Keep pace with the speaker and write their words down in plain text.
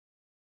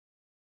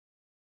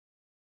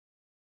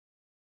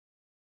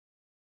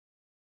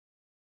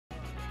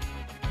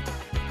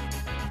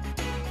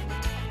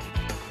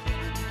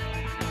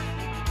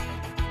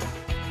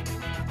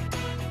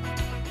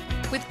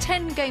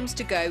10 games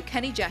to go,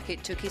 Kenny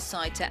Jackett took his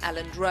side to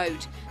Elland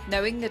Road,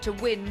 knowing that a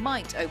win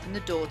might open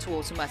the door to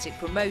automatic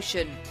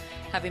promotion.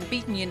 Having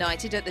beaten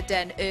United at the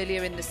Den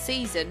earlier in the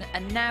season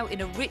and now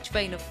in a rich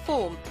vein of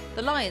form,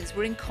 the Lions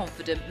were in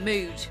confident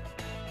mood.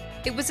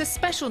 It was a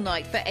special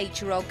night for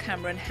 8-year-old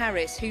Cameron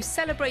Harris, who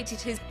celebrated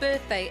his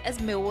birthday as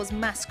Millwall's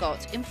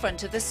mascot in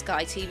front of the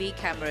Sky TV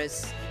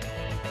cameras.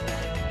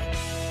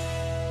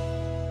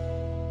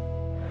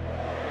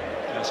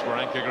 Jesper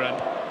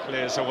Ankergren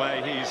clears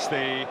away. He's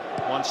the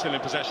one still in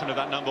possession of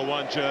that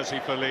 #1 jersey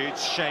for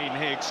Leeds. Shane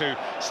Higgs, who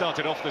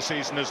started off the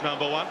season as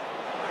 #1.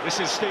 This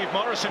is Steve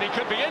Morrison. He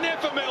could be in here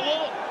for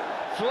Millwall.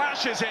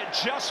 Flashes it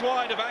just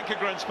wide of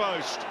Ankergren's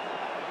post.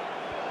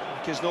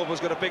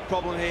 Kisnorbo's got a big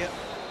problem here.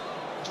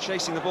 He's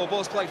chasing the ball.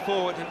 Ball's played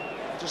forward and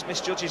just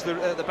misjudges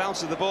the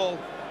bounce of the ball.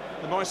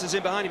 And Morrison's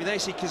in behind him. They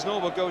see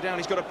Kisnorbo go down.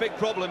 He's got a big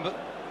problem, but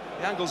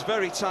the angle's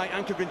very tight.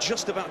 Ankergren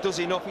just about does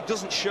enough. He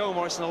doesn't show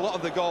Morrison a lot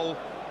of the goal.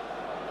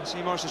 You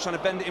see Morrison's trying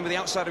to bend it in with the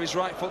outside of his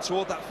right foot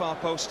toward that far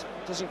post.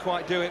 Doesn't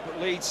quite do it, but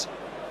Leeds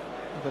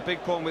have a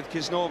big problem with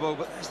Kisnorbo.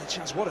 But there's the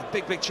chance. What a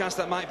big chance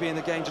that might be in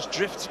the game. Just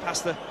drifts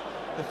past the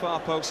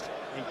far post.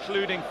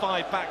 Including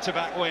 5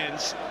 back-to-back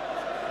wins.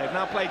 They've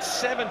now played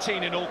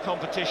 17 in all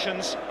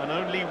competitions and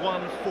only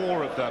won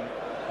 4 of them.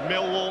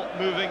 Millwall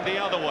moving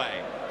the other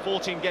way.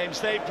 14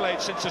 games they've played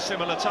since a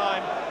similar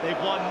time.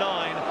 They've won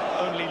 9,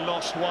 only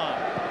lost 1.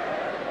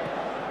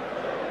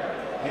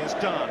 Here's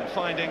Dunn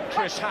finding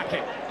Chris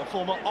Hackett, a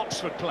former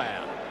Oxford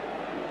player.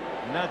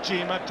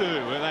 Najim Abdu,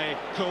 who they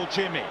call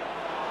Jimmy.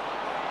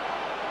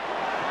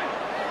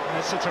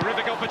 It's a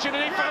terrific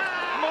opportunity for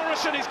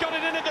Morrison. He's got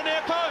it in at the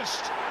near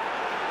post.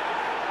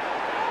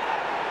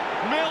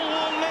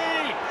 Millwall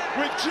lead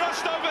with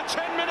just over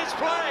 10 minutes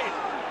played.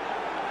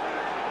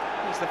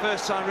 It's the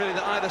first time really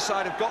that either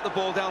side have got the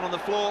ball down on the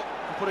floor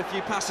and put a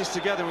few passes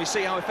together, and we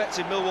see how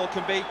effective Millwall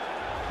can be.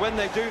 When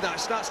they do that, it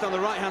starts down the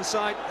right-hand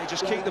side. They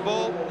just keep the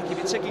ball, they keep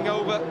it ticking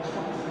over.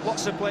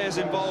 Lots of players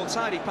involved,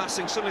 tidy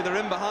passing. Suddenly they're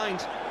in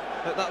behind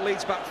at that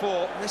Leeds back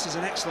 4. And this is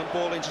an excellent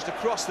ball in just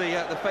across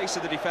the face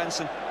of the defence,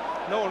 and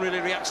no one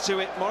really reacts to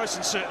it.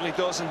 Morrison certainly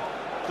does, and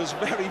does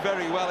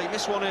very well. He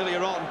missed one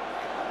earlier on.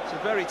 It's a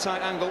very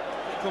tight angle.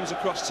 It comes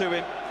across to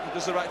him. He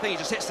does the right thing. He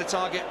just hits the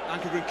target.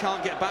 Ankergren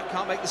can't get back,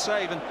 can't make the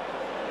save, and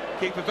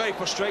keeper very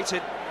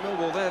frustrated.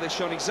 Millwall there, they've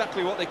shown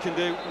exactly what they can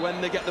do when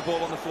they get the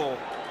ball on the floor.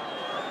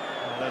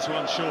 Well, there's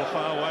one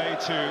surefire way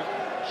to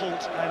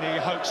halt any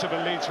hopes of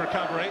a Leeds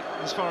recovery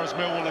as far as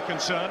Millwall are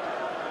concerned,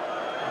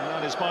 and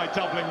that is by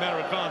doubling their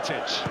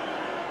advantage.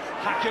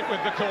 Hackett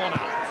with the corner,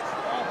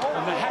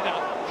 and the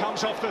header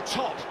comes off the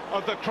top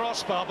of the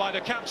crossbar by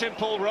the captain,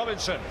 Paul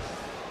Robinson.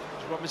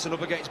 Robinson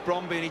up against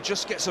Bromby, and he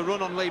just gets a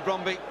run on Lee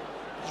Bromby.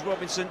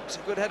 Robinson, it's a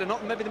good header,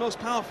 not maybe the most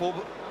powerful,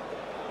 but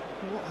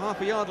half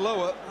a yard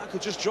lower, that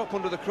could just drop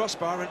under the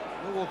crossbar, and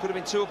Millwall could have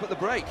been 2 up at the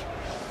break.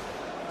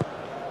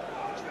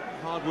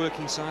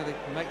 Hard-working side, they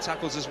can make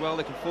tackles as well,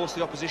 they can force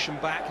the opposition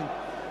back, and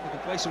they can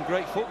play some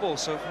great football.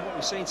 So from what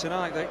we've seen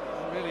tonight, they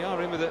really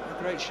are in with a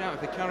great shout.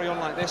 If they carry on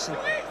like this and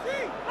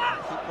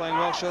keep playing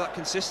well, show that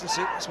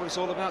consistency, that's what it's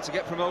all about. To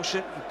get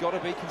promotion, you've got to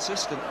be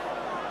consistent.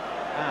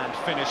 And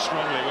finish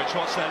strongly, which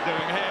what's they're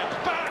doing here.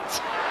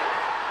 But,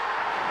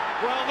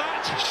 well,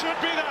 that should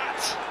be that.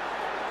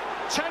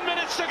 10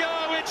 minutes to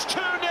go, it's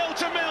 2-0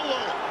 to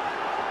Millwall.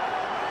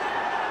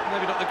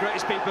 Maybe not the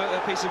greatest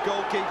piece of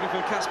goalkeeping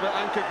from Jesper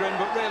Ankergren,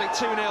 but really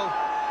 2-0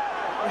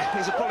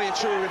 is probably a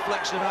true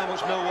reflection of how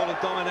much Millwall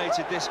have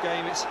dominated this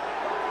game. It's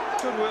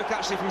good work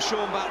actually from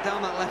Sean Batt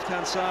down that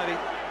left-hand side.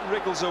 He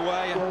wriggles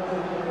away and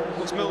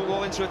puts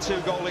Millwall into a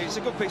 2-goal lead. It's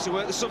a good piece of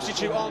work. The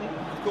substitute on,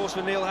 of course,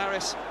 for Neil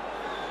Harris.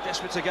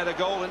 Desperate to get a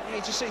goal, and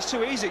it's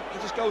too easy. He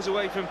just goes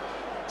away from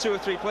 2 or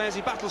 3 players.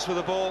 He battles for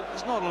the ball.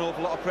 There's not an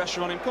awful lot of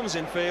pressure on him. Comes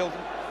in field.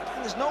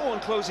 And there's no one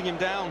closing him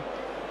down.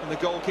 And the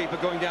goalkeeper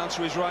going down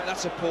to his right.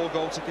 That's a poor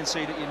goal to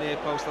concede at your near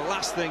post. The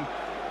last thing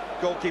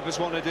goalkeepers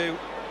want to do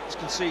is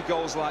concede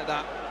goals like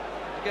that.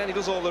 Again, he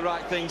does all the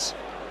right things.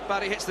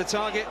 Barry hits the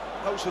target,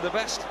 hopes for the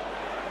best.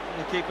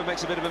 And the keeper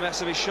makes a bit of a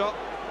mess of his shot.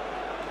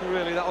 But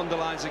really, that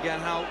underlines again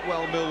how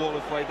well Millwall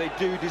have played. They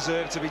do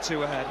deserve to be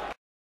 2 ahead.